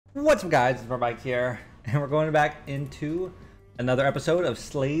What's up, guys? It's Mike here, and we're going back into another episode of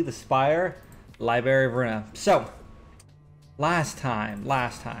Slay the Spire, Library of Ruina. So, last time,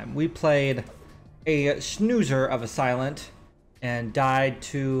 we played a snoozer of a silent and died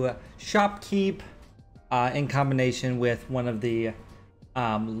to shopkeep in combination with one of the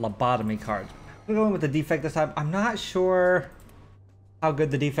lobotomy cards. I'm going with the defect this time. I'm not sure how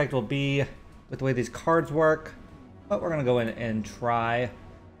good the defect will be with the way these cards work, but we're going to go in and try.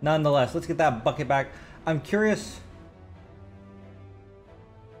 Nonetheless, let's get that bucket back. I'm curious.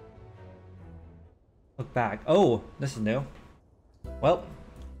 Look back. Oh, this is new. Well,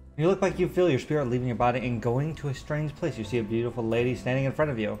 you look like you feel your spirit leaving your body and going to a strange place. You see a beautiful lady standing in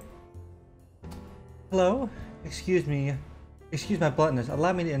front of you. Hello? Excuse me. Excuse my bluntness.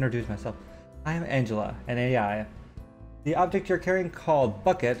 Allow me to introduce myself. I am Angela, an AI. The object you're carrying, called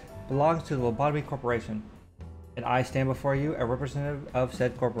Bucket, belongs to the Lobotomy Corporation, and I stand before you, a representative of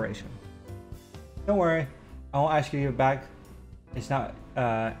said corporation. Don't worry, I won't ask you to give it back. It's not,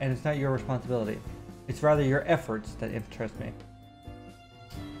 and it's not your responsibility. It's rather your efforts that interest me.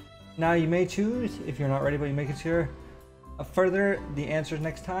 Now you may choose, if you're not ready, but you may consider further the answers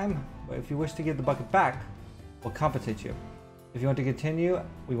next time. But if you wish to give the bucket back, we'll compensate you. If you want to continue,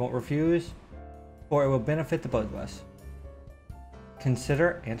 we won't refuse, for it will benefit the both of us.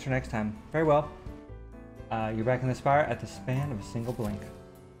 Consider answer next time. Very well. You're back in the Spire at the span of a single blink.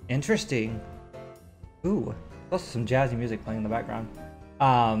 Interesting. Ooh, there's also some jazzy music playing in the background.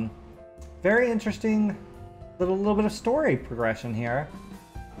 Very interesting little bit of story progression here.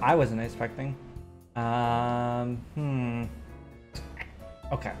 I wasn't expecting. Okay,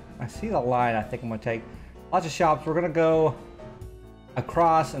 I see the line I think I'm gonna take. Lots of shops. We're gonna go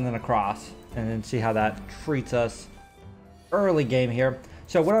across and then see how that treats us early game here.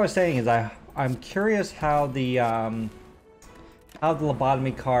 So what I was saying is I'm curious how the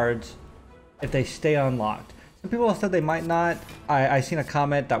lobotomy cards, if they stay unlocked. Some people said they might not. I seen a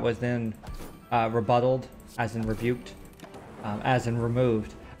comment that was then rebutted, as in rebuked, as in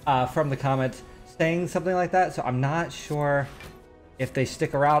removed from the comments, saying something like that. So I'm not sure if they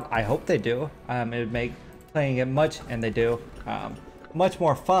stick around. I hope they do. It would make playing it much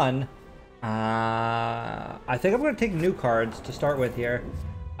more fun. I think I'm going to take new cards to start with here.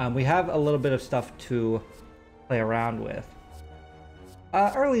 We have a little bit of stuff to play around with.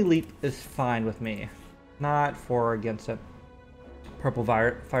 Early leap is fine with me. Not for or against it. Purple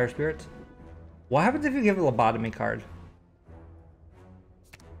fire spirits. What happens if you give a lobotomy card?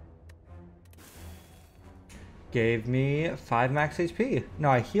 Gave me 5 max HP. No,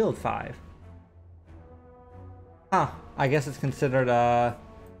 I healed 5. Huh. I guess it's considered a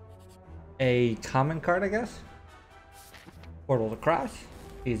common card, I guess. Portal to cross.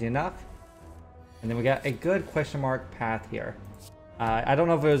 Easy enough. And then we got a good question mark path here. I don't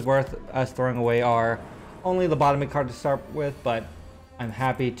know if it was worth us throwing away our only lobotomy card to start with, but I'm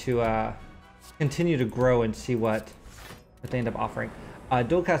happy to continue to grow and see what they end up offering.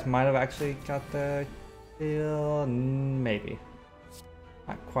 Dual cast might have actually got the deal. Maybe.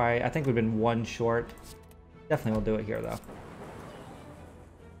 Not quite. I think we've been one short. Definitely will do it here though.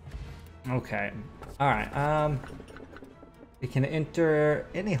 Okay. Alright. You can enter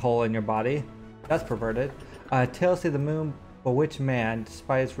any hole in your body. That's perverted. Tales say the moon bewitched man.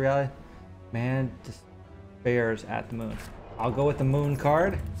 Despite its reality, man despairs at the moon. I'll go with the moon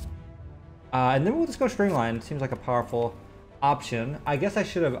card. And then we'll just go streamline. Seems like a powerful option. I guess I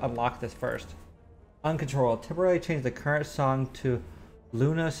should have unlocked this first. Uncontrolled. Temporarily change the current song to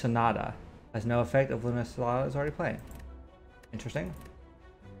Luna Sonata. Has no effect if Luna Sonata is already playing. Interesting.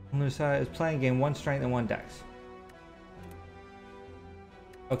 Luna Sonata is playing, gain 1 strength and 1 dex.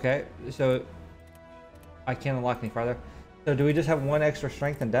 Okay, so I can't unlock any farther. So do we just have 1 extra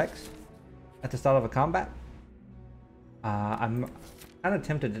strength and dex at the start of a combat? I'm kind of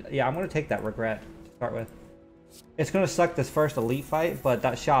tempted to, yeah, I'm going to take that regret to start with. It's going to suck this first elite fight, but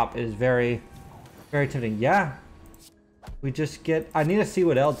that shop is very, very tempting. Yeah, we just get, I need to see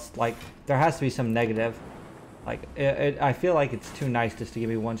what else, like, there has to be some negative. Like, I feel like it's too nice just to give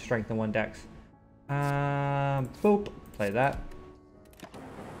me 1 strength and 1 dex. Boop, play that.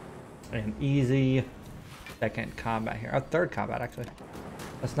 An easy second combat here. Oh, third combat, actually.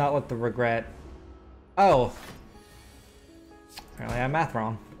 Let's not let the regret... Oh! Apparently I have math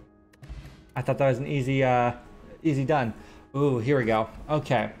wrong. I thought that was an easy, easy done. Ooh, here we go.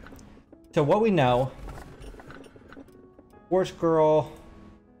 Okay. So what we know... Force Girl...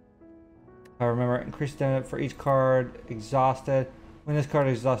 I remember, increase damage for each card exhausted. When this card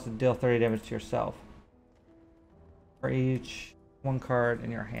is exhausted, deal 30 damage to yourself. For each 1 card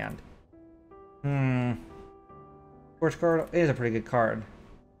in your hand. Force Guard is a pretty good card.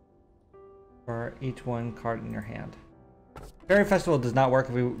 for each one card in your hand. Fairy Festival does not work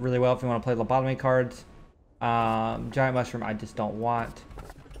really well if you want to play lobotomy cards. Giant Mushroom I just don't want.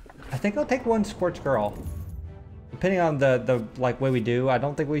 I think I'll take one Scorched Girl. Depending on the like way we do, I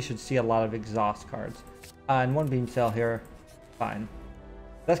don't think we should see a lot of exhaust cards. And one Beam Cell here, fine.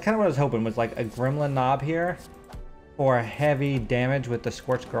 That's kind of what I was hoping, was like a Gremlin Knob here for heavy damage with the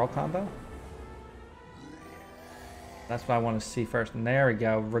Scorched Girl combo. That's what I want to see first. And there we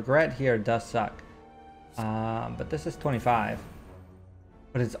go. Regret here does suck. But this is 25.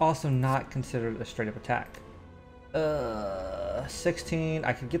 But it's also not considered a straight up attack. 16.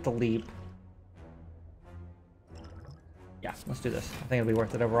 I could get the leap. Yeah, let's do this. I think it'll be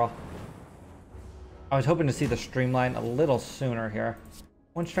worth it overall. I was hoping to see the streamline a little sooner here.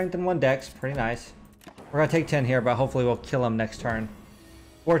 One strength and one dex. Pretty nice. We're going to take 10 here, but hopefully we'll kill him next turn.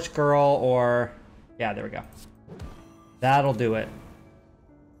 Scorched Girl or... Yeah, there we go. That'll do it.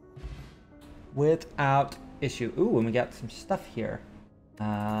 Without issue. Ooh, and we got some stuff here.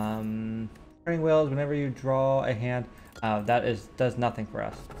 Turning wheels, whenever you draw a hand. Does nothing for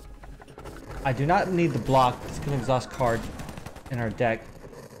us. I do not need the block. It's going to exhaust card in our deck.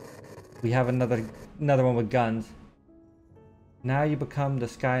 We have another one with guns. Now you become the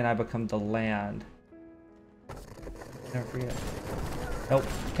sky and I become the land. Never forget. Nope,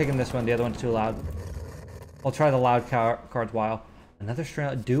 taking this one. The other one's too loud. I'll try the loud cards while. Another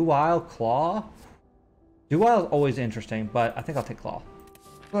strand. Do-While Claw? Do-While is always interesting, but I think I'll take Claw.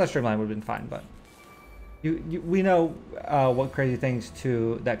 Well, that streamline would have been fine, but we know what crazy things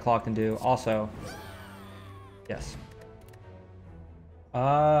that Claw can do. Also, yes.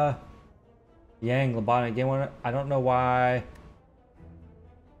 Yang Lobotomy game one. I don't know why.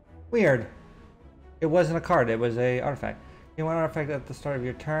 Weird. It wasn't a card. It was a artifact. Gain one artifact at the start of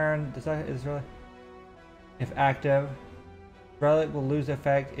your turn. Is really? If active, relic will lose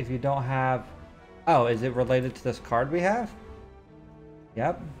effect if you don't have. Oh, is it related to this card we have?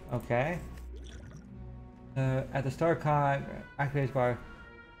 Yep. Okay. At the start of combat, activates by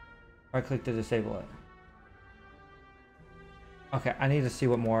right click to disable it. Okay, I need to see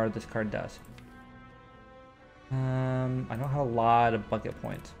what more this card does. I don't have a lot of bucket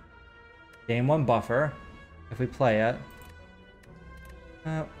points. Gain one buffer if we play it.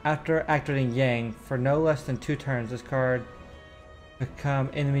 After activating Yang, for no less than 2 turns, this card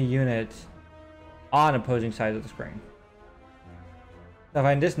become enemy units on opposing sides of the screen. So if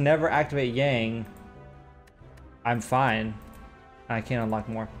I just never activate Yang, I'm fine. I can't unlock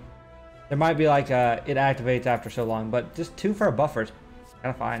more. There might be like it activates after so long, but just 2 for a buffer is kind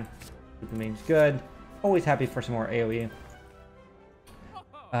of fine. Super meme's good. Always happy for some more AoE.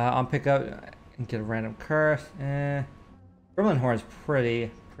 I'll pick up and get a random curse. Gremlin Horn's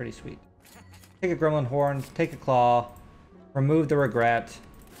pretty sweet. Take a Gremlin Horn, take a Claw, remove the Regret.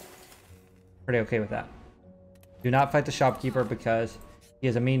 Pretty okay with that. Do not fight the shopkeeper because he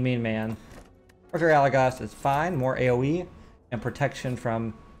is a mean man. Archer Alagast is fine. More AoE and protection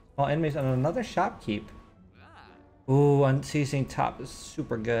from small enemies and another shopkeep. Ooh, Unceasing Top is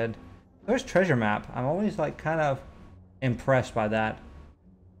super good. There's Treasure Map. I'm always like kind of impressed by that.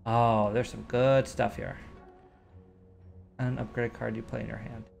 Oh, there's some good stuff here. An upgraded card you play in your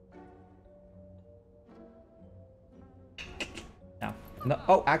hand. No.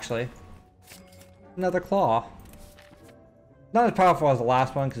 Oh, actually. Another Claw. Not as powerful as the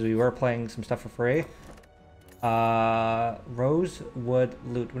last one because we were playing some stuff for free. Rosewood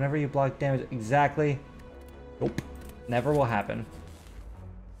Loot. Whenever you block damage exactly. Nope. Never will happen.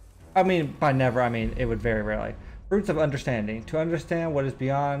 I mean, by never, I mean it would very rarely. Fruits of Understanding. To understand what is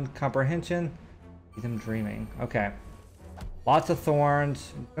beyond comprehension, see them dreaming. Okay. Lots of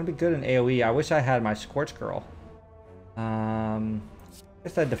thorns. It's gonna be good in AoE. I wish I had my Scorched Girl.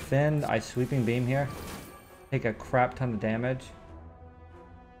 Guess I defend. I Sweeping Beam here. Take a crap ton of damage.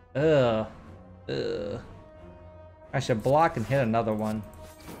 Ugh. I should block and hit another one.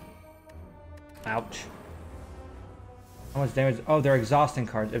 Ouch. How much damage? Oh, they're exhausting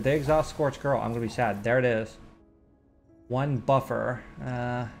cards. If they exhaust Scorched Girl, I'm gonna be sad. There it is. 1 buffer.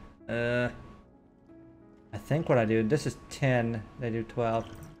 I think what I do, this is 10, they do 12.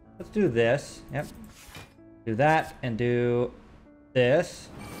 Let's do this. Yep. Do that and do this.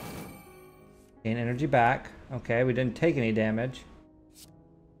 Gain energy back. Okay, we didn't take any damage.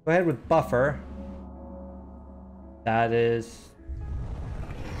 Go ahead with buffer. That is...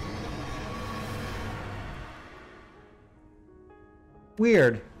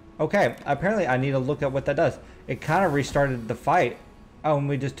 weird. Okay, apparently I need to look at what that does. It kind of restarted the fight. Oh, and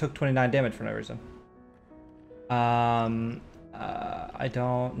we just took 29 damage for no reason. I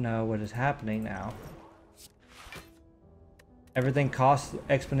don't know what is happening now. Everything costs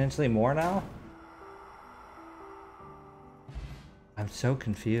exponentially more now? I'm so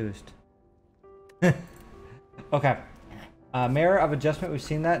confused. Okay. Mirror of adjustment. We've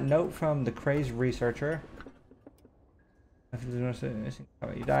seen that. Note from the crazed researcher.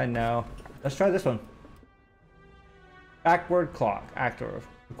 You died? No. Let's try this one. Backward clock. Active.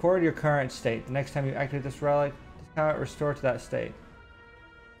 Record your current state. The next time you activate this relic, this how it restore to that state.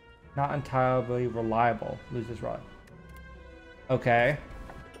 Not entirely reliable. Lose this relic. Okay.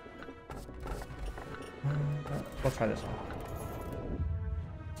 Let's try this one.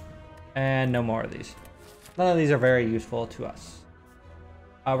 And no more of these. None of these are very useful to us.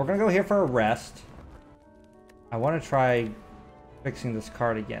 We're gonna go here for a rest. I want to try fixing this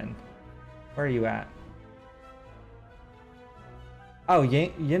card again. Where are you at? Oh,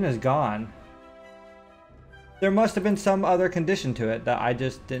 Yin is gone. There must have been some other condition to it that I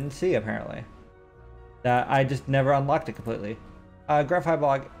just didn't see, apparently. That I just never unlocked it completely. Graphite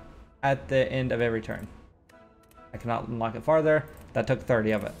block at the end of every turn. I cannot unlock it farther. That took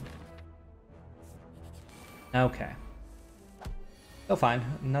 30 of it. Okay. Still fine.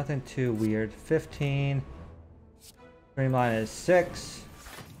 Nothing too weird. 15. Streamline is 6.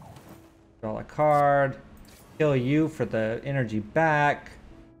 Draw a card. Kill you for the energy back.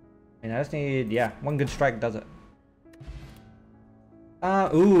 I mean, I just need, yeah, one good strike does it.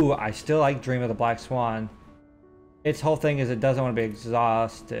 Ooh, I still like Dream of the Black Swan. Its whole thing is it doesn't want to be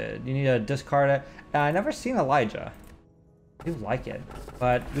exhausted. You need to discard it. I never seen Elijah. I do like it,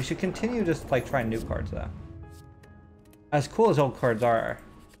 but we should continue just like trying new cards though. As cool as old cards are,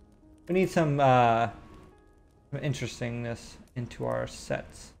 we need some interestingness into our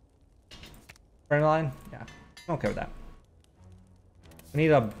sets. Frame line? Yeah, I'm okay with that. We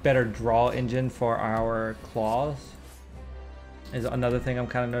need a better draw engine for our claws. Is another thing I'm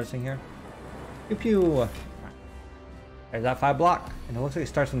kind of noticing here. Pew pew. There's that 5 block, and it looks like it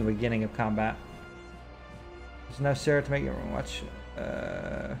starts from the beginning of combat. There's enough Sarah to make everyone watch.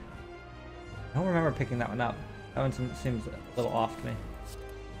 I don't remember picking that one up. That one seems a little off to me.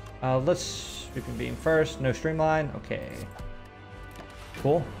 Let's Sweeping Beam first. No streamline. Okay.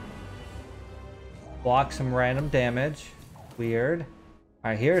 Cool. Block some random damage. Weird.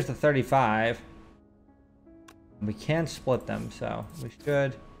 Alright, here's the 35. We can split them, so we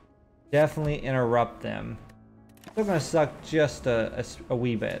should definitely interrupt them. Still gonna suck just a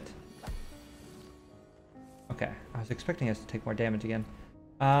wee bit. Okay, I was expecting us to take more damage again.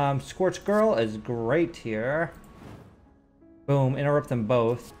 Scorched Girl is great here. Boom, interrupt them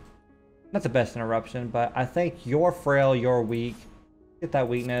both. Not the best interruption, but I think you're frail, you're weak. Get that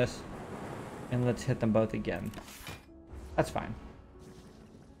weakness, and let's hit them both again. That's fine.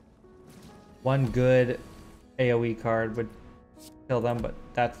 One good AoE card would kill them, but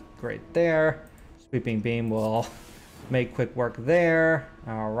that's great there. Sweeping Beam will make quick work there.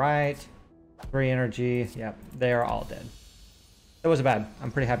 Alright. 3 energy. Yep, they're all dead. That wasn't bad.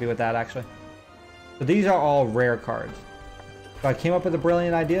 I'm pretty happy with that, actually. So these are all rare cards. So I came up with a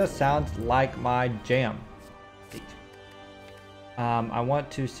brilliant idea. Sounds like my jam. I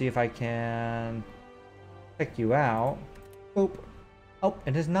want to see if I can pick you out. Boop. Oh,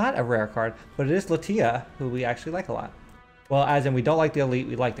 it is not a rare card, but it is Latia, who we actually like a lot. Well, as in we don't like the elite,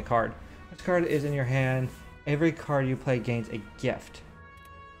 we like the card. This card is in your hand. Every card you play gains a gift.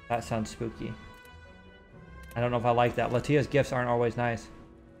 That sounds spooky. I don't know if I like that. Latia's gifts aren't always nice.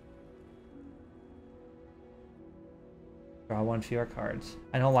 Draw 1 fewer cards.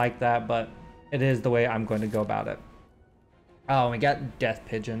 I don't like that, but it is the way I'm going to go about it. Oh, we got Death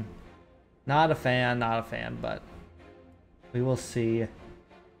Pigeon. Not a fan, but we will see.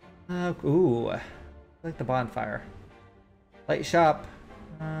 Ooh, I like the bonfire. Light shop.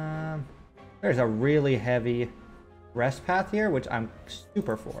 There's a really heavy rest path here, which I'm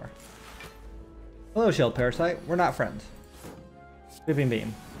super for. Hello, Shield Parasite. We're not friends. Sweeping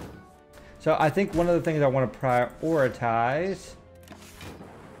Beam. So I think one of the things I want to prioritize.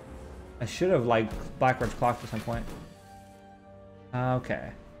 I should have liked Blackbird's Clock at some point.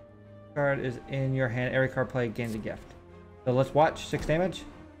 Okay. Card is in your hand. Every card played gains a gift. So let's watch. 6 damage.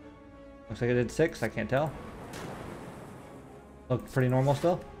 Looks like I did 6. I can't tell. Look pretty normal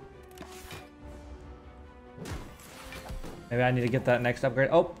still. Maybe I need to get that next upgrade.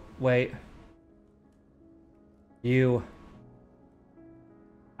 Oh, wait. You.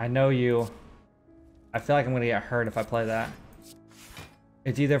 I know you. I feel like I'm going to get hurt if I play that.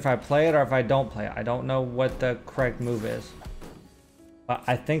 It's either if I play it or if I don't play it. I don't know what the correct move is. But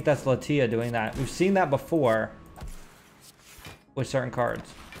I think that's Latia doing that. We've seen that before with certain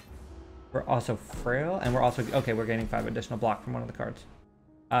cards. We're also frail, and we're also... Okay, we're gaining 5 additional block from one of the cards.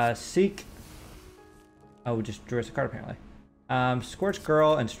 Seek. Oh, we just drew us a card, apparently. Scorched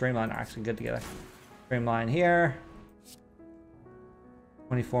Girl and Streamline are actually good together. Streamline here.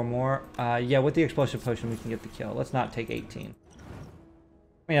 24 more. Yeah, with the explosive potion, we can get the kill. Let's not take 18. I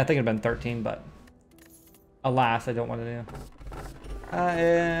mean, I think it'd been 13, but alas, I don't want to do.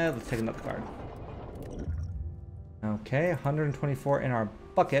 Let's take another card. Okay, 124 in our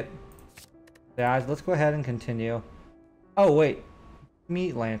bucket. Guys, let's go ahead and continue. Oh, wait.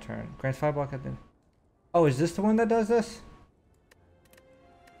 Meat Lantern. Grants 5 block at the... Oh, is this the one that does this?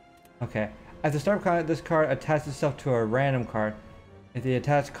 Okay. At the start of combat, this card attaches itself to a random card. If the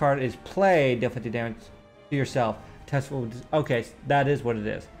attached card is played, deal 50 damage to yourself. Test will... Okay, that is what it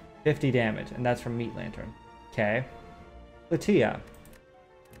is. 50 damage, and that's from Meat Lantern. Okay. Latia.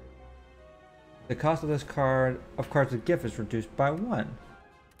 The cost of this card of cards with gift is reduced by 1.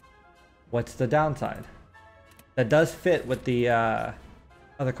 What's the downside? That does fit what the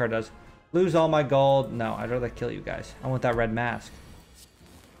other card does. Lose all my gold. No, I'd rather kill you guys. I want that red mask.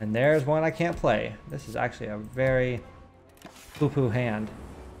 And there's one I can't play. This is actually a very poo-poo hand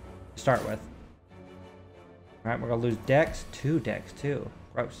to start with. Alright, we're gonna lose Dex. 2 Dex too.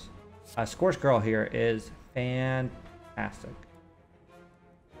 Gross. Scorched Girl here is fantastic.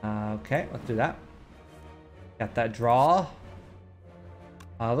 Okay, let's do that. Got that draw.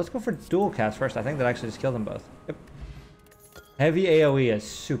 Let's go for dual cast first. I think that actually just killed them both. Yep. Heavy AoE is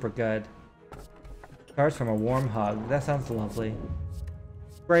super good. Starts from a warm hug. That sounds lovely.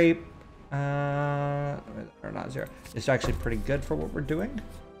 Scrape. Or not 0. It's actually pretty good for what we're doing.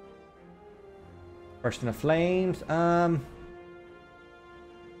 Burst into flames.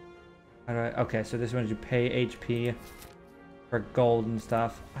 Okay, so this one you pay HP for gold and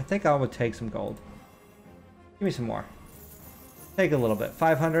stuff. I think I would take some gold. Give me some more. Take a little bit.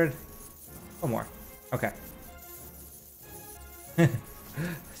 500. One more. Okay.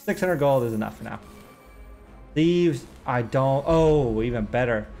 600 gold is enough for now. Thieves, I don't... Oh, even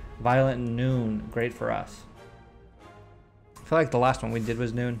better. Violent Noon. Great for us. I feel like the last one we did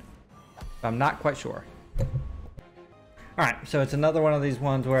was Noon. But I'm not quite sure. Alright, so it's another one of these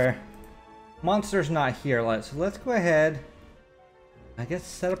ones where monster's not here. So let's go ahead. I guess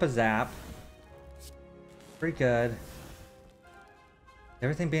set up a zap. Pretty good.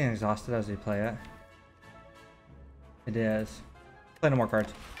 Everything being exhausted as we play it. It is. Play no more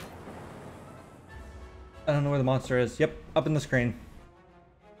cards. I don't know where the monster is. Yep, up in the screen.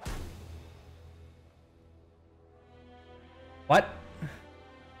 What?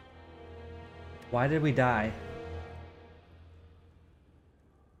 Why did we die?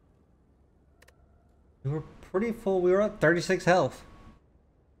 We were pretty full. We were at 36 health.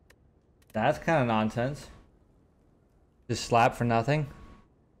 That's kind of nonsense. Just slap for nothing.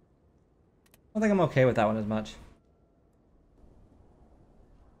 I don't think I'm okay with that one as much.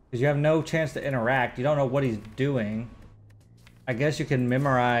 Because you have no chance to interact. You don't know what he's doing. I guess you can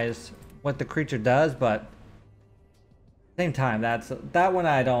memorize what the creature does, but at the same time, that one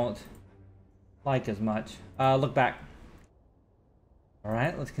I don't like as much. Look back.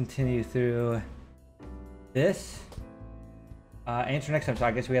 Alright, let's continue through this. Answer next time, so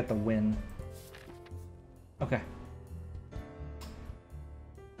I guess we have to win. Okay.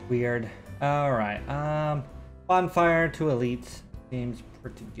 Weird. Alright, bonfire to elites seems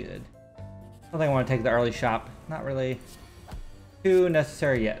pretty good. I don't think I want to take the early shop. Not really too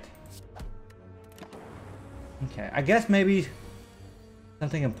necessary yet. Okay, I guess maybe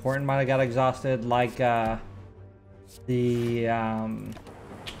something important might have got exhausted, like the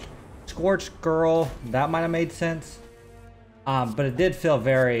Scorched Girl. That might have made sense. But it did feel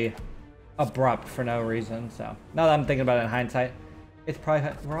very abrupt for no reason, so now that I'm thinking about it in hindsight, it's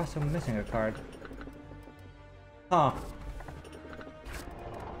probably... We're also missing a card. Huh.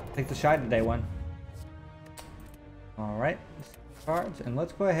 Take the shot today one. Alright. Cards. And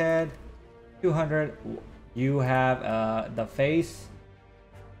let's go ahead. 200. You have the face.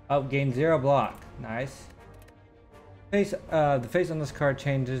 Oh, gain 0 block. Nice. Face. The face on this card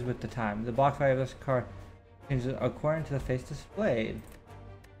changes with the time. The block value of this card changes according to the face displayed.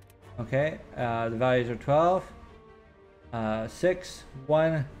 Okay. The values are 12. 6.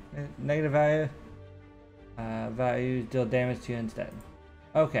 1. Negative value. Values deal damage to you instead.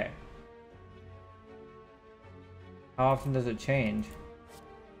 Okay. How often does it change?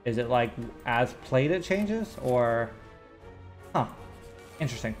 Is it like as played it changes, or... Huh.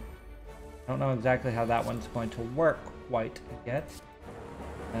 Interesting. I don't know exactly how that one's going to work quite yet.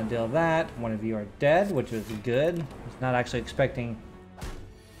 Gonna deal that. One of you are dead, which is good. I was not actually expecting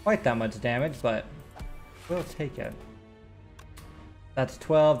quite that much damage, but we'll take it. That's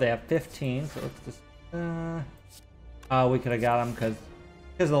 12. They have 15, so let's just... we could have got them because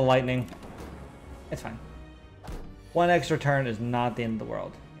of the lightning. It's fine. One extra turn is not the end of the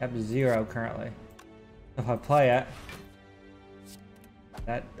world. You have 0 currently. If I play it,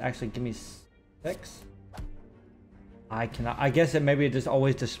 That actually give me 6. I cannot. I guess maybe it just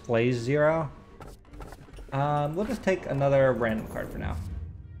always displays 0. We'll just take another random card for now.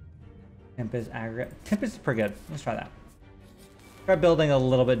 Tempest aggregate. Tempest is pretty good. Let's try that. Try building a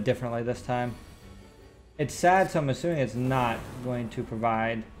little bit differently this time. It's sad, so I'm assuming it's not going to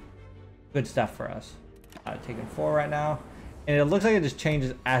provide good stuff for us. Taking 4 right now. And it looks like it just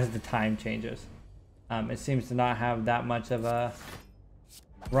changes as the time changes. It seems to not have that much of a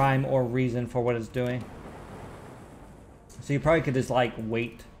rhyme or reason for what it's doing. So you probably could just like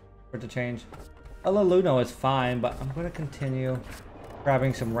wait for it to change. Luno is fine, but I'm going to continue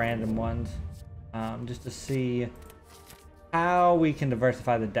grabbing some random ones just to see how we can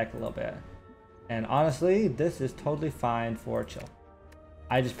diversify the deck a little bit. And honestly, this is totally fine for chill.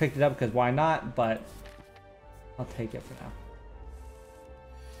 I just picked it up because why not, but I'll take it for now.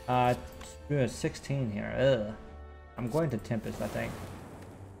 Doing a 16 here. Ugh. I'm going to Tempest, I think.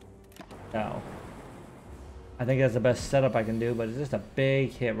 No. I think that's the best setup I can do, but it's just a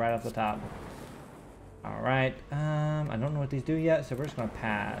big hit right off the top. Alright. I don't know what these do yet, so we're just going to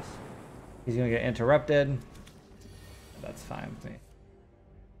pass. He's going to get interrupted. That's fine with me.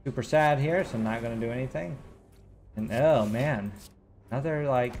 Super sad here, so I'm not going to do anything. And oh man. Another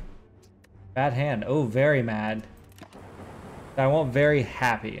like bad hand. Oh, very mad. I won't very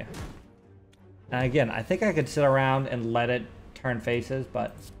happy. And again, I think I could sit around and let it turn faces,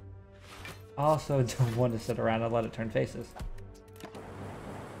 but I also don't want to sit around and let it turn faces.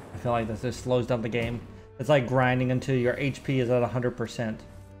 I feel like this just slows down the game. It's like grinding until your HP is at 100%.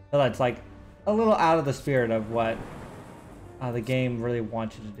 So that's like a little out of the spirit of what the game really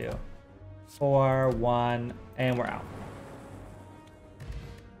wants you to do. 4, 1, and we're out.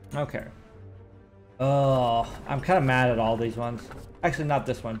 Okay. Oh, I'm kind of mad at all these ones. Actually, not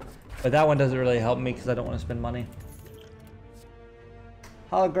this one. But that one doesn't really help me because I don't want to spend money.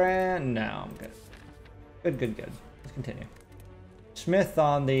 Hologram? No, I'm good. Good, good, good. Let's continue. Smith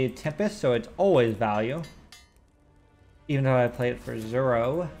on the Tempest, so it's always value. Even though I play it for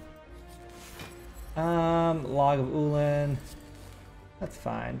 0. Log of Ulan. That's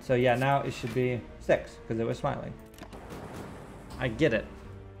fine. So yeah, now it should be 6 because it was smiling. I get it.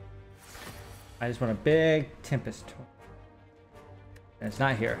 I just want a big Tempest. And it's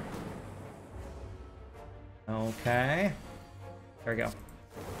not here. Okay. There we go.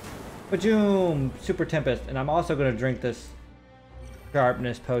 Bajoom! Super Tempest. And I'm also going to drink this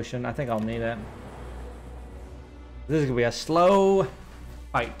sharpness potion. I think I'll need it. This is going to be a slow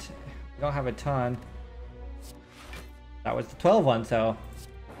fight. We don't have a ton. That was the 12 one, so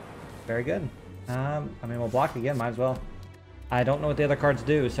very good. I mean, we'll block again. Might as well. I don't know what the other cards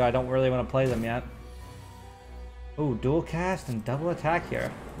do, so I don't really want to play them yet. Oh, dual cast and double attack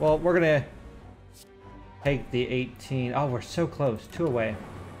here. Well, we're going to take the 18. Oh, we're so close. 2 away.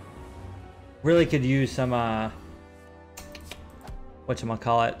 Really could use some,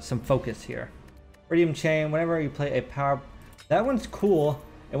 whatchamacallit, some focus here. Radium Chain, whenever you play a power... That one's cool.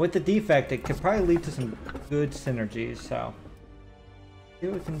 And with the defect, it could probably lead to some good synergies, so... See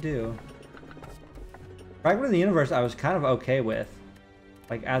what we can do. Fragment of the Universe I was kind of okay with.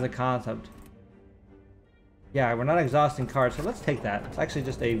 Like, as a concept. Yeah, we're not exhausting cards, so let's take that. It's actually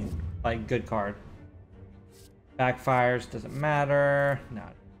just a, like, good card. Backfires, doesn't matter. No.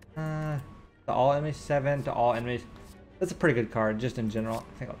 To all enemies, 7 to all enemies. That's a pretty good card, just in general.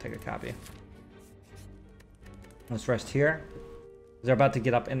 I think I'll take a copy. Let's rest here. They're about to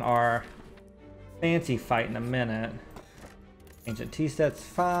get up in our fancy fight in a minute. Ancient T-set's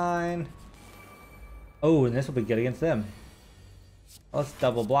fine. Oh, and this will be good against them. Let's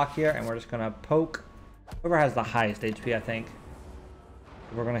double block here, and we're just gonna poke whoever has the highest HP, I think.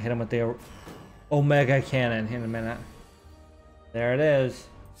 We're gonna hit him with the Omega Cannon in a minute. There it is.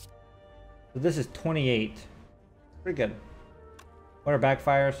 So this is 28. Pretty good. What are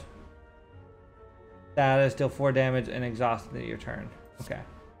backfires? Status, deal 4 damage and exhausted at your turn. Okay.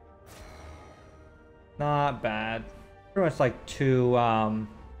 Not bad. Pretty much like 2,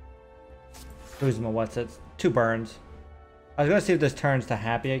 what's it? 2 burns. I was gonna see if this turns to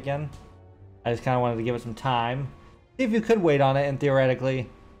happy again. I just kind of wanted to give it some time. See if you could wait on it and theoretically,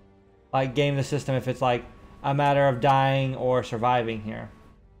 like, game the system if it's like a matter of dying or surviving here.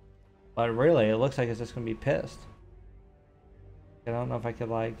 But really, it looks like it's just gonna be pissed. I don't know if I could,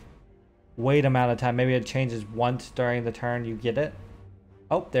 like, wait amount of time. Maybe it changes once during the turn you get it.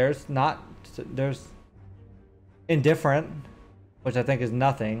 Oh, there's indifferent, which I think is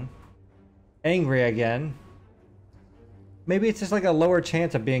nothing. Angry again. Maybe it's just like a lower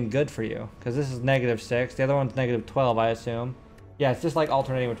chance of being good for you, because this is -6. The other one's -12, I assume. Yeah, it's just like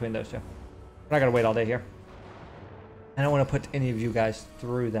alternating between those two. We're not gonna wait all day here. I don't want to put any of you guys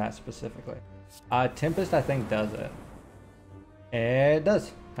through that specifically. Tempest, I think, does it. It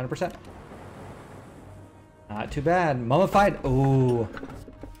does. 100%. Not too bad. Mummified. Ooh.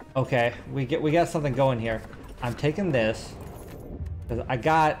 Okay, we got something going here. I'm taking this because I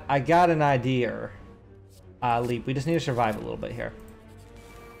got an idea. Leap. We just need to survive a little bit here.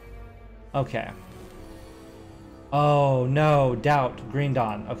 Okay. Oh no, doubt. Green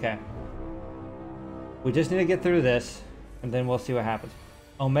Dawn. Okay. We just need to get through this, and then we'll see what happens.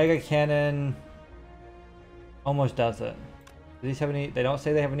 Omega Cannon almost does it. Do these have any? They don't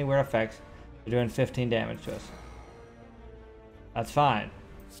say they have any weird effects. They're doing 15 damage to us. That's fine.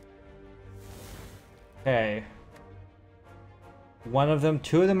 Okay.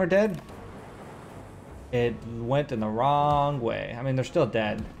 Two of them are dead. It went in the wrong way. I mean, they're still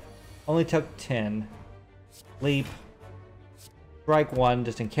dead. Only took 10. Leap. Strike 1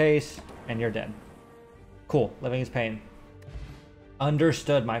 just in case, and you're dead. Cool. Living is pain.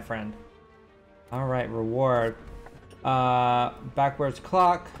 Understood, my friend. Alright, reward. Backwards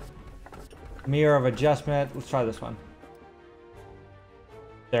clock. Mirror of adjustment. Let's try this one.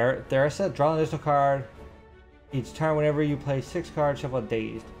 There I said draw an additional card. Each turn whenever you play 6 cards, shuffle a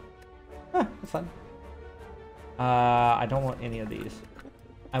dazed. Huh, that's fun. I don't want any of these.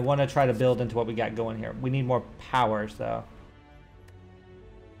 I want to try to build into what we got going here. We need more powers, though.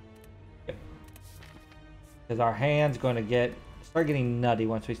 Because our hand's going to start getting nutty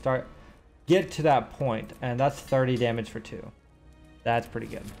once we get to that point. And that's 30 damage for 2. That's pretty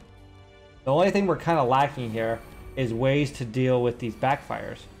good. The only thing we're kind of lacking here is ways to deal with these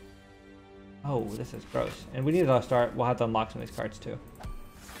backfires. Oh, this is gross. And we need to start, we'll have to unlock some of these cards too.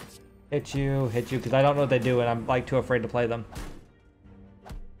 Hit you, because I don't know what they do and I'm like too afraid to play them.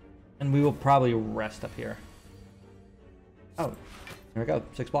 And we will probably rest up here. Oh, here we go,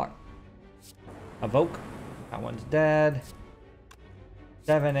 6 block. Evoke, that one's dead.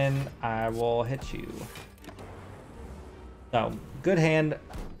 7 in, I will hit you. So, good hand,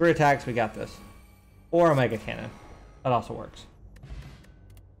 3 attacks, we got this. Or Omega Cannon, that also works.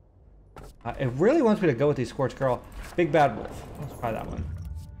 It really wants me to go with the Scorched Girl. Big Bad Wolf, let's try that one.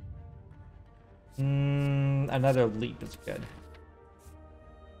 Another leap is good.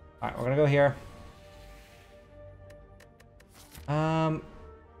 Alright, we're gonna go here.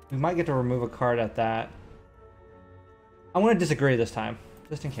 We might get to remove a card at that. I'm gonna disagree this time,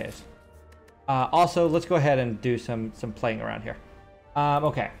 just in case. Also, let's go ahead and do some playing around here.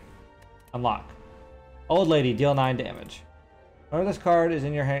 Okay. Unlock. Old Lady, deal 9 damage. Whenever this card is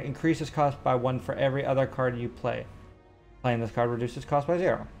in your hand, increases cost by 1 for every other card you play. Playing this card reduces cost by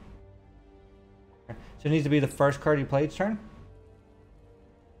 0. So it needs to be the first card you play each turn?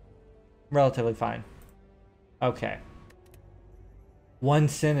 Relatively fine. Okay. 1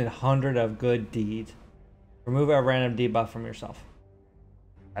 sin and 100 of good deeds. Remove a random debuff from yourself.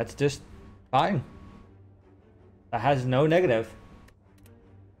 That's just fine. That has no negative.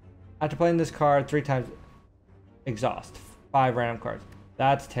 After playing this card 3 times, exhaust 5 random cards.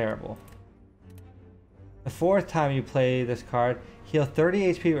 That's terrible. The 4th time you play this card, heal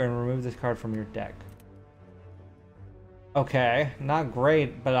 30 HP and remove this card from your deck. Okay, not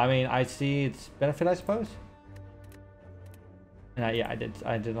great, but I mean, I see its benefit, I suppose. And yeah,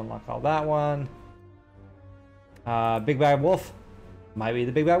 I did unlock all that one. Big Bad Wolf might be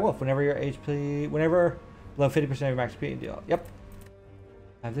the Big Bad Wolf. Whenever your HP, whenever below 50% of your max HP deal. Yep.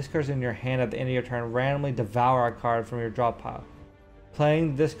 Have this card in your hand at the end of your turn. Randomly devour a card from your draw pile.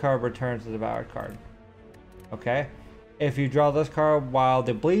 Playing this card returns the devoured card. Okay. If you draw this card while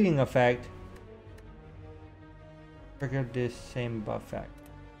the bleeding effect, trigger this same buff effect.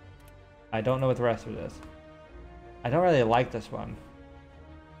 I don't know what the rest of it is. I don't really like this one.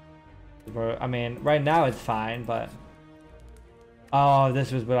 I mean, right now it's fine, but... Oh,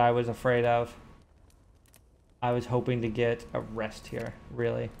 this was what I was afraid of. I was hoping to get a rest here,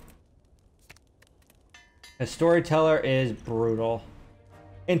 really. The Storyteller is brutal.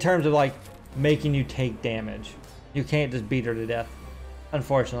 In terms of, like, making you take damage. You can't just beat her to death,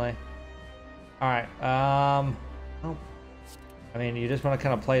 unfortunately. Alright, oh. I mean, you just want to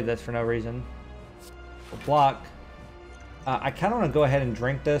kind of play this for no reason. We'll block. I kind of want to go ahead and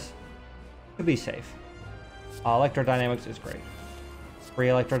drink this. To be safe. Electrodynamics is great. Free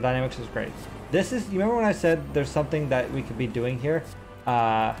Electrodynamics is great. This is, you remember when I said there's something that we could be doing here?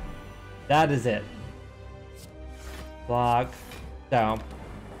 That is it. Block. So,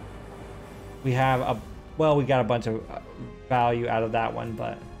 we have a, well, we got a bunch of value out of that one,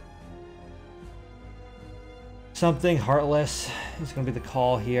 but something Heartless is going to be the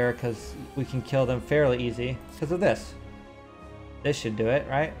call here because we can kill them fairly easy because of this. This should do it,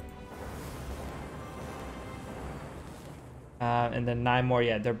 right? And then 9 more.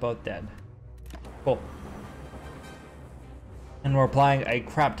 Yeah, they're both dead. Cool. And we're applying a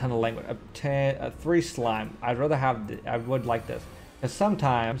crap ton of language. 3 slime. I'd rather have. I would like this. Because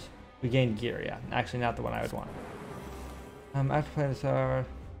sometimes we gain gear. Yeah, actually not the one I would want. After playing this,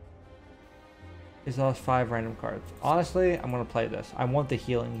 he's lost 5 random cards. Honestly, I'm gonna play this. I want the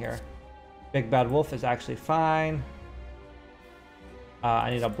healing here. Big Bad Wolf is actually fine. I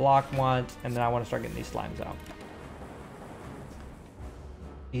need a block once, and then I want to start getting these slimes out.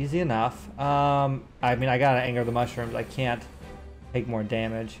 Easy enough. I mean, I gotta anger the mushrooms. I can't take more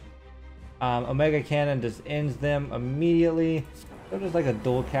damage. Omega Cannon just ends them immediately. So there's like a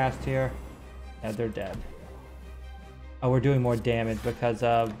dual cast here. Yeah, they're dead. Oh, we're doing more damage because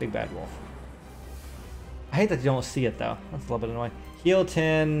of Big Bad Wolf. I hate that you don't see it though. That's a little bit annoying. Heal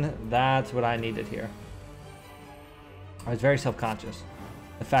 10, that's what I needed here. I was very self-conscious.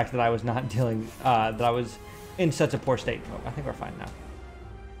 The fact that I was not dealing, that I was in such a poor state. Oh, I think we're fine now.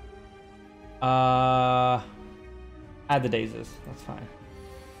 Add the daisies, that's fine.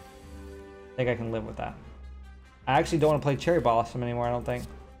 I think I can live with that. I actually don't want to play Cherry Blossom anymore, I don't think.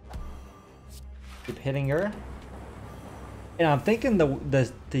 Keep hitting her. And I'm thinking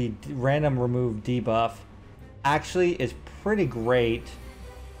the random remove debuff actually is pretty great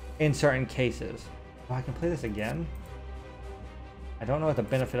in certain cases. Oh, I can play this again? I don't know what the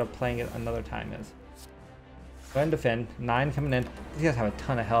benefit of playing it another time is. Go ahead and defend. 9 coming in. These guys have a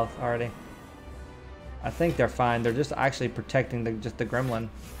ton of health already. I think they're fine. They're just actually protecting just the gremlin.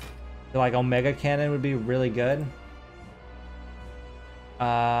 So like Omega Cannon would be really good.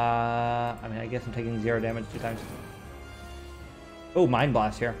 I mean, I guess I'm taking 0 damage 2 times. Oh, Mind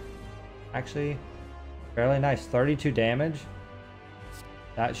Blast here. Actually, fairly nice. 32 damage.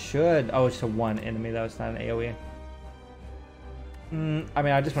 That should... Oh, it's a 1 enemy though. It's not an AoE. I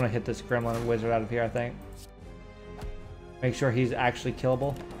mean, I just want to hit this gremlin wizard out of here, I think. Make sure he's actually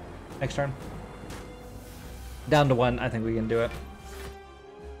killable next turn. Down to 1. I think we can do it.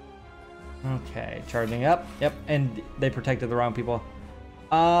 Okay, charging up. Yep, and they protected the wrong people.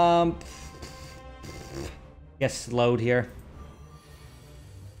 Get slowed here.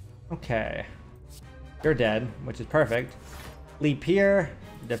 Okay. You're dead, which is perfect. Leap here.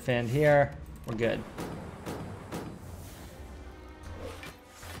 Defend here. We're good.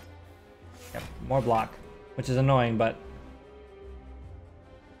 Yep, more block, which is annoying, but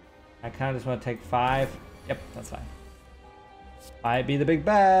I kind of just want to take 5. Yep, that's fine. Might be the big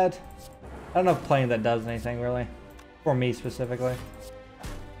bad. I don't know if playing that does anything, really. For me, specifically.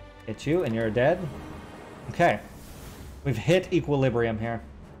 Hit you, and you're dead. Okay. We've hit equilibrium here.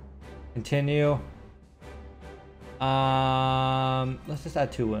 Continue. Let's just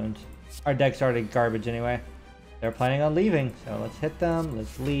add 2 wounds. Our deck's already garbage anyway. They're planning on leaving, so let's hit them.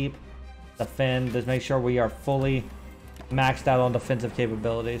 Let's leap. Defend. Just make sure we are fully maxed out on defensive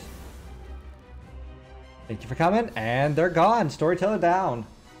capabilities. Thank you for coming, and they're gone. Storyteller down.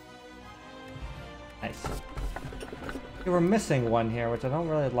 Nice. Okay, we're missing 1 here, which I don't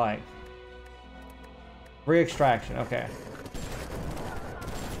really like. Re-extraction, okay.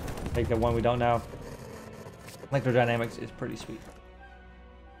 Take the 1 we don't know. Electrodynamics is pretty sweet.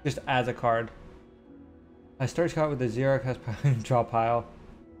 Just as a card. I storage card with a 0 cost draw pile.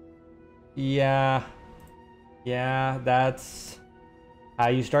 Yeah. Yeah, that's how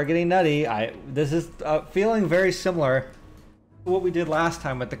you start getting nutty. This is feeling very similar to what we did last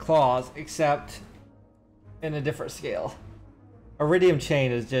time with the claws, except in a different scale. Iridium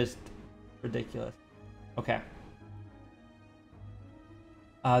chain is just ridiculous. Okay.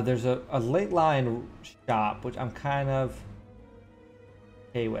 There's a late line shop, which I'm kind of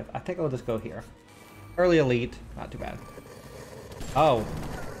okay with. I think I'll just go here. Early elite, not too bad. Oh.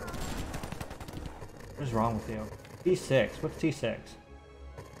 What is wrong with you? T6, what's T6?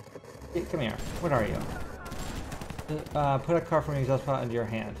 Come here, what are you? Put a card from your exhaust pile into your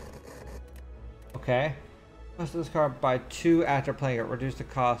hand. Okay. Cost of this card by 2 after playing it. Reduce the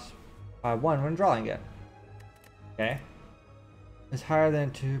cost by 1 when drawing it. Okay. It's higher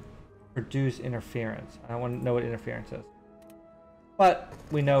than to produce interference. I don't want to know what interference is. But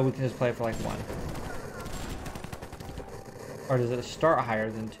we know we can just play it for like 1. Or does it start higher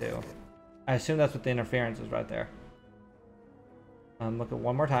than 2? I assume that's what the interference is right there. Look at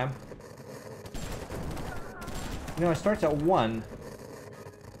 1 more time. You know, it starts at 1.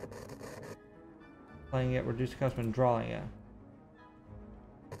 Playing it, reduce the cost when drawing it.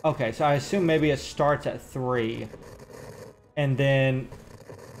 Okay, so I assume maybe it starts at 3. And then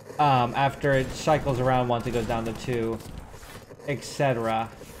after it cycles around once, it goes down to 2, etc.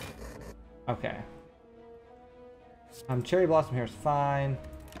 Okay. Cherry Blossom here is fine.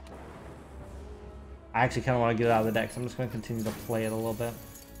 I actually kind of want to get it out of the deck, so I'm just going to continue to play it a little bit.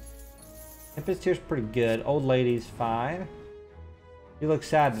 Tempest here's pretty good. Old lady's fine. You look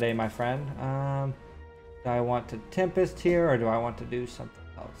sad today, my friend. Do I want to Tempest here, or do I want to do something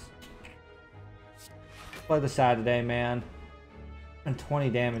else? Play the sad today, man. And 20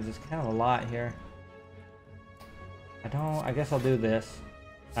 damage is kind of a lot here. I guess I'll do this.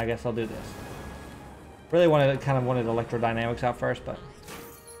 I guess I'll do this. Really kind of wanted electrodynamics out first, but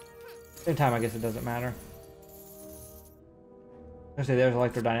same time, I guess it doesn't matter. Actually, there's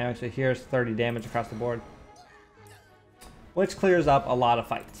electrodynamics, so here's 30 damage across the board, which clears up a lot of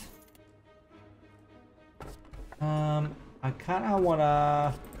fights. I kind of want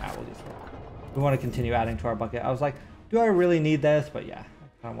to... we want to continue adding to our bucket. I was like, do I really need this? But yeah,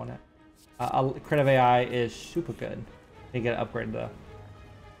 I kind of want it. Crit of AI is super good. You get an upgrade though.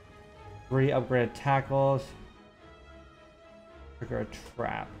 3 upgraded tackles. Trigger a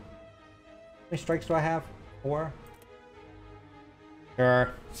trap. How many strikes do I have? 4?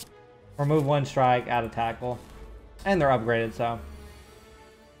 Sure. Remove 1 strike, add a tackle. And they're upgraded, so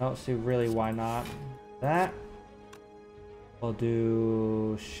I don't see really why not. That. We'll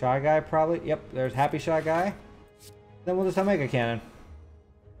do Shy Guy probably. Yep, there's Happy Shy Guy. Then we'll just have Mega Cannon.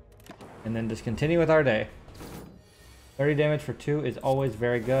 And then just continue with our day. 30 damage for 2 is always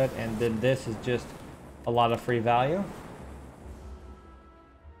very good. And then this is just a lot of free value.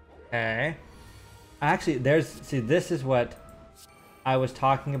 Okay. Actually, this is what I was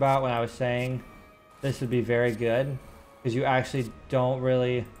talking about when I was saying this would be very good. Because you actually don't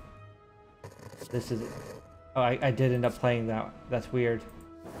really... This is... Oh, I did end up playing that. That's weird.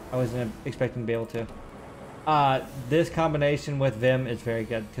 I wasn't expecting to be able to. This combination with Vim is very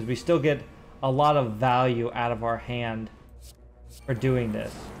good because we still get a lot of value out of our hand for doing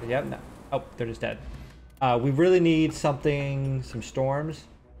this. Yep. No. Oh, they're just dead. We really need something. Some storms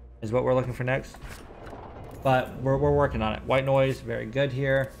is what we're looking for next. But we're working on it. White noise, very good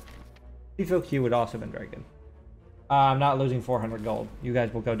here. Refill Q would also have been very good. I'm not losing 400 gold. You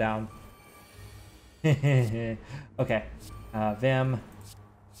guys will go down. Okay. Vim.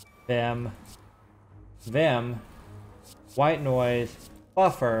 White noise.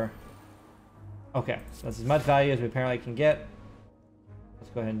 Buffer. Okay. That's as much value as we apparently can get.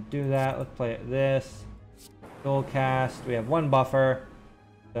 Let's go ahead and do that. Let's play this. Dual cast. We have 1 buffer.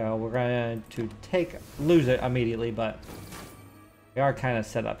 So we're going to lose it immediately, but we are kind of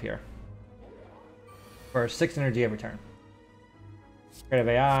set up here. For 6 energy every turn. Creative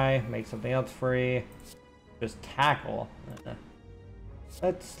AI, make something else free. Just tackle.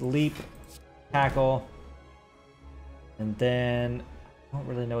 Let's leap, tackle. And then, I don't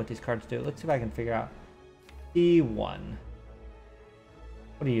really know what these cards do. Let's see if I can figure out. E1.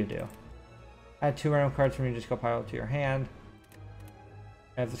 What do you do? Add 2 random cards from your disco pile to your hand.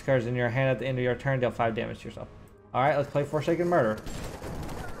 And if this card is in your hand at the end of your turn, deal 5 damage to yourself. Alright, let's play Forsaken Murder.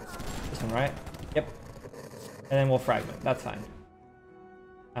 This one, right? Yep. And then we'll fragment. That's fine.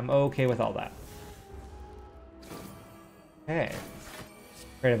 I'm okay with all that. Okay.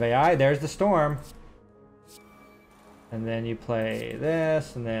 Creative AI, there's the storm. And then you play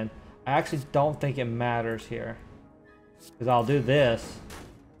this, and then I actually don't think it matters here. Because I'll do this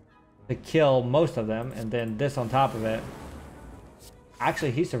to kill most of them, and then this on top of it.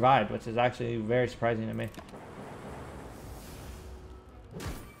 Actually, he survived, which is actually very surprising to me.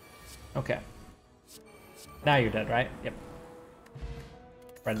 Okay. Now you're dead, right? Yep.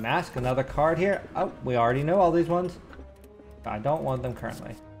 Red Mask, another card here. Oh, we already know all these ones. I don't want them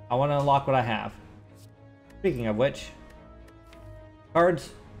currently. I want to unlock what I have. Speaking of which,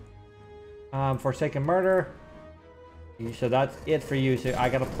 cards. Forsaken Murder. So that's it for you. So I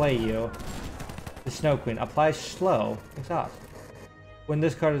gotta play you. The Snow Queen. Apply slow. Exhaust. When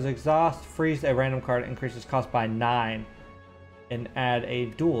this card is exhaust, freeze a random card, increases cost by 9, and add a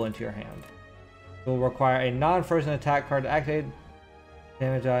duel into your hand. It will require a non-frozen attack card to activate.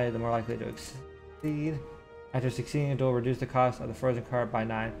 Damage die, the more likely to succeed. After succeeding, a duel reduce the cost of the frozen card by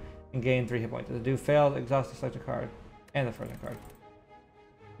 9 and gain 3 hit points. If the duel fails, exhaust the selected card and the frozen card.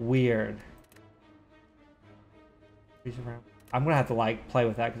 Weird. I'm gonna have to like play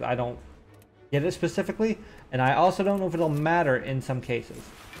with that because I don't get it specifically, and I also don't know if it'll matter in some cases.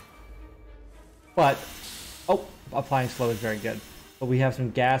 But oh, applying slow is very good. But we have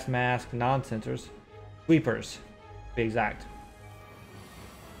some gas mask non-sensors, sweepers, to be exact.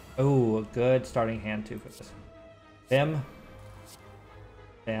 Oh, a good starting hand too for this. Them.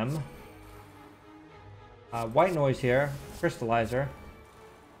 White noise here. Crystallizer.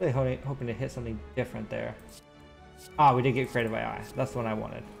 Really hoping to hit something different there. Ah, we did get Creative AI. That's the one I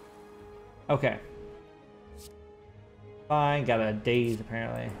wanted. Okay. Fine. Got a daze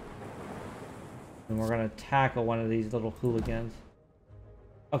apparently. And we're gonna tackle one of these little hooligans.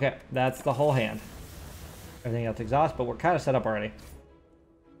 Okay, that's the whole hand. Everything else exhaust, but we're kind of set up already.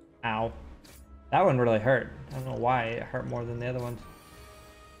 Ow. That one really hurt. I don't know why it hurt more than the other ones.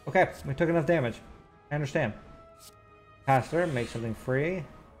 Okay, we took enough damage. I understand. Caster, make something free.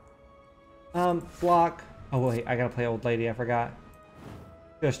 Block. Oh wait, I gotta play old lady, I forgot.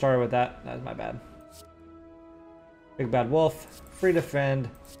 Should have started with that. That was my bad. Big bad wolf. Free defend.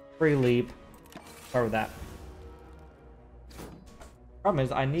 Free leap. Start with that. Problem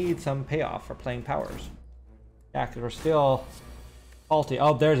is, I need some payoff for playing powers. Yeah, because we're still faulty.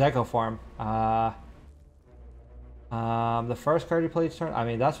 Oh, there's Echo Form. The first card you play each turn. I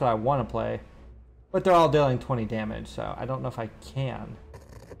mean, that's what I want to play. But they're all dealing 20 damage, so I don't know if I can.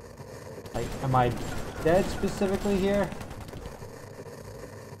 Like, am I dead specifically here?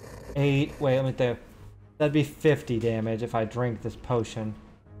 8. Wait, let me think. That'd be 50 damage if I drink this potion.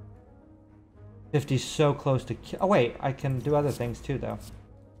 50 is so close to kill. Oh, wait. I can do other things too, though.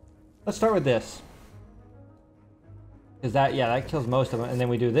 Let's start with this. Because that, yeah, that kills most of them. And then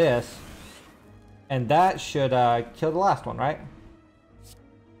we do this. And that should kill the last one, right?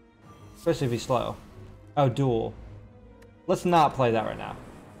 Especially if he's slow. Oh, duel. Let's not play that right now.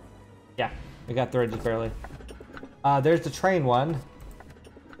 Yeah, we got through it just barely. There's the train one.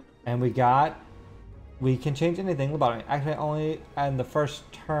 And we can change anything. Lobotomy. Actually, only in the first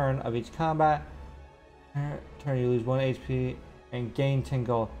turn of each combat. Turn you lose 1 HP and gain 10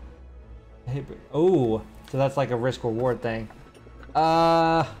 gold. Oh, so that's like a risk reward thing.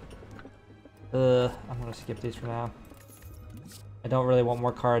 I'm gonna skip these for now. I don't really want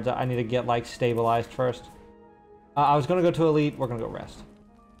more cards. I need to get like stabilized first. I was gonna go to elite. We're gonna go rest.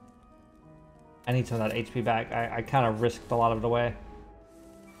 I need some of that HP back. I kind of risked a lot of it away.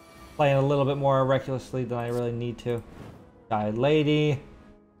 Playing a little bit more recklessly than I really need to. Die lady.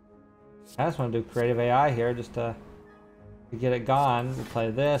 I just want to do creative AI here just to get it gone. We'll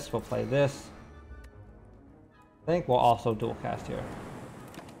play this. We'll play this. I think we'll also dual cast here.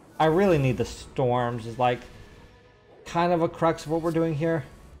 I really need the storms. Is like kind of a crux of what we're doing here.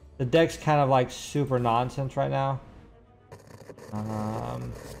 The deck's kind of like super nonsense right now.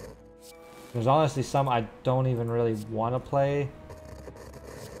 There's honestly some I don't even really want to play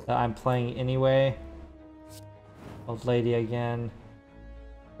that I'm playing anyway. Old lady again.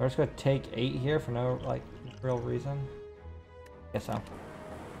 We're just gonna take 8 here for no like real reason. Guess so.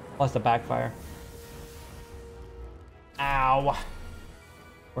 Plus the backfire. Ow!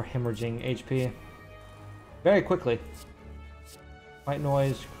 We're hemorrhaging HP very quickly. White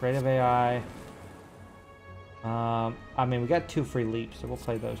noise, creative AI. I mean, we got 2 free leaps, so we'll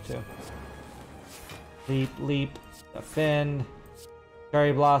play those too. Leap, leap, defend,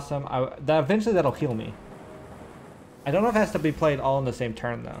 cherry blossom. Eventually that'll heal me. I don't know if it has to be played all in the same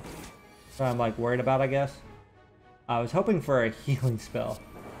turn though. So I'm like worried about, I guess. I was hoping for a healing spell.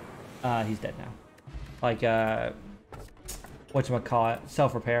 He's dead now. Like whatchamacallit,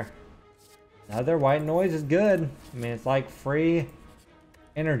 self-repair. Another white noise is good. I mean, it's like free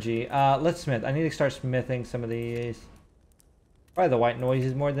energy. Let's smith. I need to start smithing some of these. Probably the white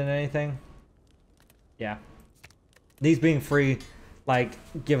noises more than anything. Yeah. These being free, like,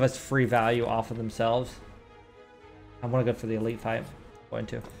 give us free value off of themselves. I want to go for the elite fight. Going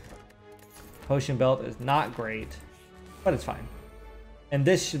to. Potion belt is not great, but it's fine. And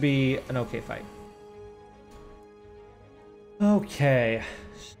this should be an okay fight. Okay.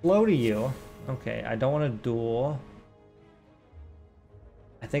 Slow to you. Okay, I don't want to duel.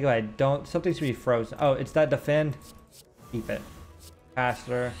 I think if I don't... Something should be frozen. Oh, it's that defend. Keep it.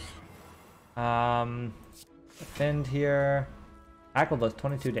 Faster. Defend here. Tackle does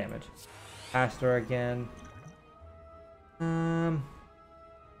 22 damage. Faster again.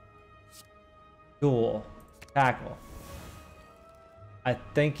 Duel. Tackle. I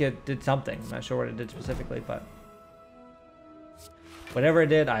think it did something. I'm not sure what it did specifically, but... Whatever it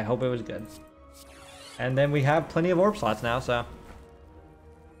did, I hope it was good. And then we have plenty of orb slots now, so...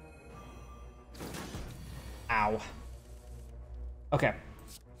 Ow. Okay.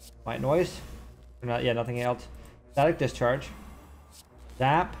 White noise. Not, yeah, nothing else. Static discharge.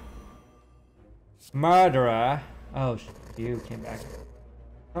 Zap. Murderer. Oh, you came back.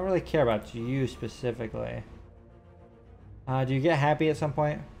 I don't really care about you specifically. Do you get happy at some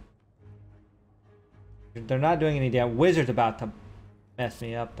point? They're not doing any damage. Wizard's about to mess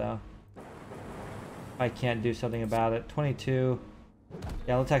me up, though. I can't do something about it. 22.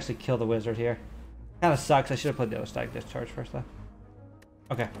 Yeah, let's actually kill the wizard here. Kind of sucks. I should have played the other static discharge first, though.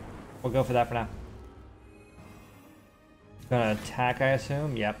 Okay. We'll go for that for now. Gonna attack, I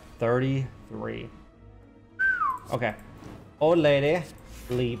assume. Yep. 33. Okay. Old lady.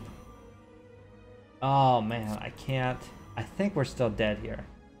 Leap. Oh man, I can't. I think we're still dead here.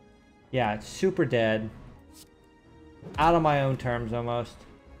 Yeah, it's super dead. Out on my own terms almost.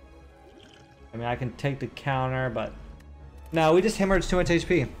 I mean, I can take the counter, but no, we just hemorrhaged too much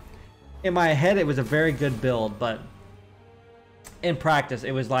HP. In my head, it was a very good build, but in practice,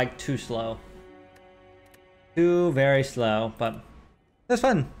 it was like too slow. Too very slow, but that's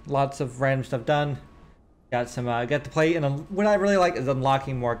fun. Lots of random stuff done. Got some, got to play, and what I really like is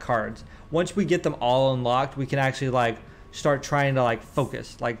unlocking more cards. Once we get them all unlocked, we can actually like start trying to like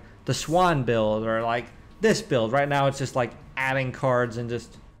focus, like the Swan build or like this build. Right now, it's just like adding cards and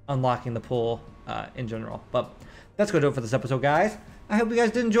just unlocking the pool in general. But that's gonna do it for this episode, guys. I hope you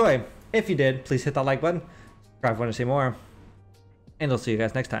guys did enjoy. If you did, please hit that like button. Subscribe if you want to see more, and I'll see you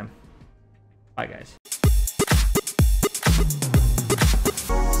guys next time. Bye, guys.